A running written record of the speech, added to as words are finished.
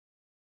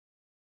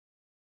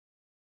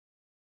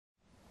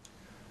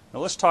Now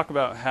let's talk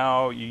about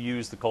how you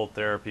use the cold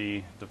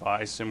therapy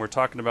device, and we're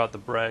talking about the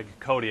Breg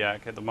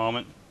Kodiak at the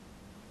moment.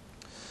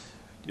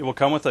 It will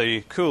come with a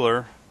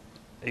cooler,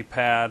 a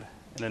pad,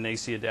 and an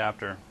AC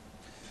adapter.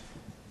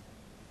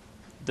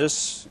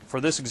 For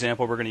this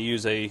example, we're going to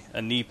use a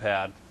knee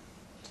pad.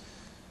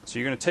 So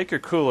you're going to take your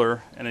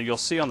cooler, and you'll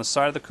see on the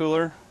side of the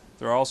cooler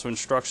there are also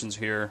instructions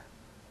here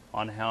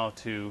on how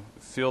to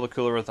fill the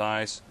cooler with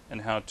ice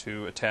and how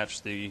to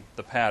attach the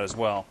pad as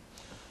well.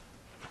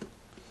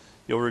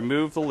 You'll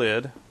remove the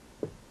lid,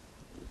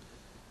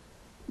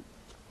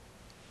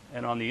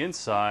 and on the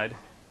inside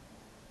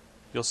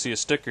you'll see a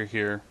sticker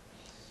here.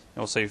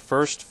 It'll say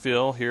first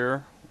fill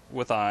here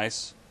with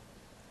ice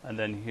and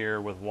then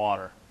here with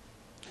water.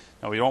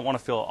 Now we don't want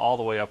to fill it all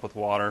the way up with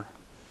water,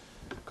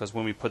 because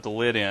when we put the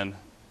lid in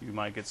you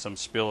might get some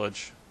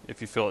spillage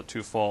if you fill it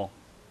too full.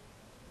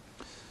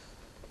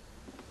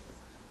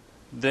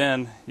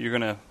 Then you're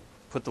going to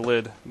put the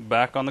lid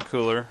back on the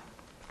cooler,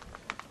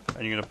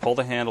 and you're going to pull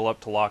the handle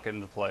up to lock it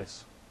into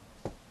place.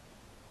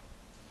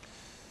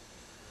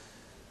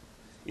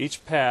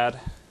 Each pad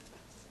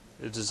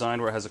is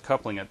designed where it has a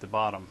coupling at the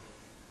bottom.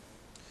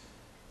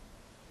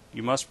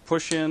 You must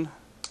push in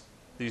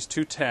these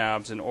two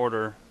tabs in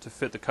order to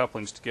fit the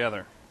couplings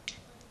together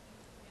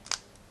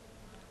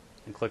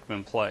and click them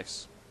in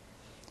place.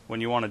 When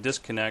you want to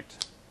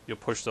disconnect, you'll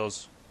push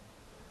those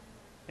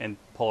and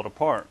pull it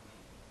apart.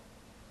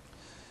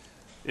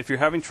 If you're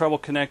having trouble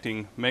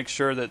connecting, make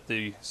sure that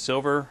the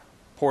silver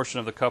portion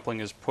of the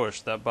coupling is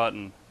pushed, that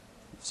button.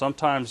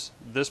 Sometimes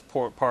this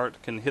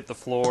part can hit the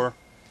floor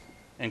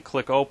and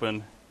click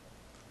open,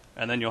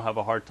 and then you'll have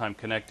a hard time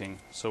connecting.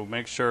 So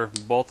make sure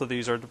both of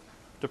these are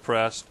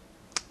depressed,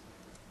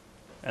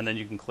 and then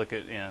you can click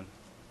it in.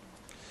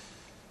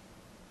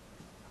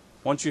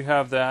 Once you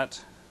have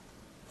that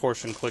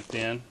portion clicked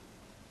in,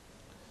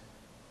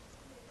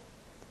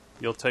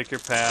 you'll take your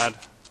pad,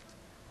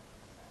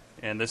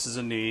 and this is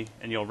a knee,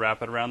 and you'll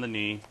wrap it around the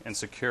knee and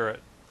secure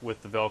it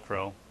with the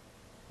Velcro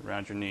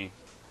around your knee,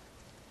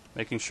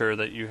 making sure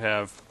that you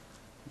have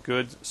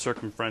good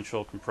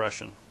circumferential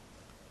compression.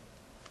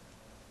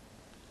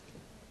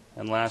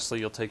 And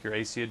lastly, you'll take your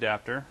AC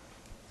adapter,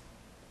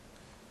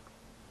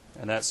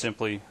 and that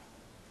simply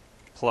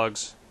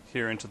plugs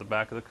here into the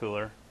back of the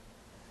cooler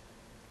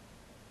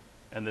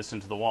and this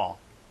into the wall.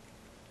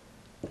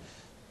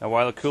 Now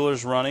while the cooler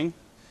is running,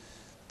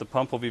 the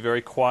pump will be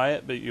very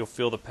quiet, but you'll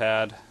feel the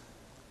pad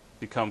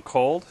become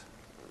cold.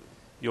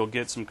 You'll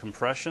get some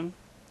compression.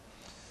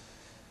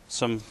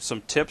 Some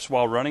tips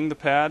while running the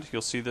pad.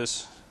 You'll see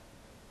this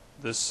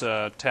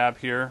tab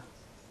here.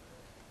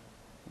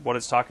 What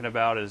it's talking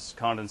about is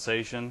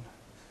condensation.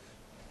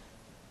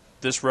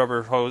 This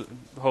rubber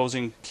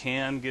hosing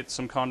can get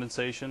some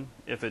condensation.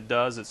 If it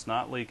does, it's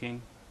not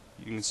leaking.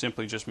 You can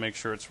simply just make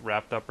sure it's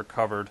wrapped up or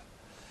covered.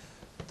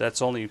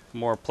 That's only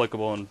more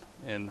applicable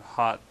in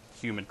hot,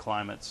 humid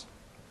climates.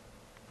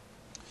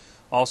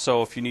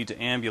 Also, if you need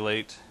to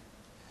ambulate,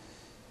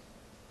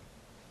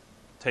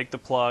 take the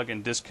plug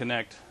and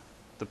disconnect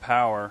the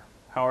power.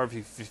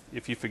 However,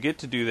 if you forget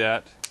to do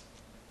that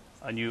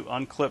and you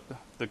unclip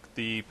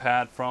the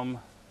pad from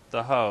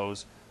the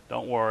hose,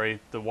 don't worry,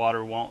 the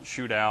water won't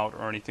shoot out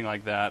or anything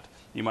like that.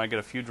 You might get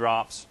a few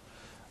drops,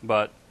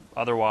 but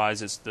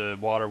otherwise the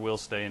water will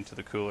stay into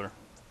the cooler.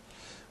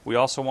 We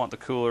also want the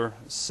cooler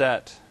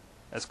set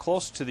as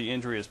close to the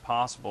injury as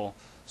possible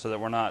so that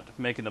we're not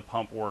making the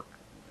pump work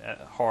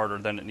harder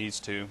than it needs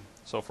to.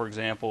 So for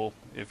example,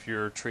 if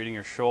you're treating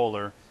your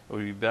shoulder, it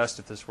would be best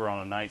if this were on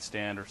a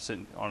nightstand or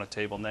sitting on a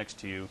table next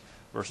to you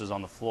versus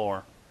on the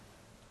floor.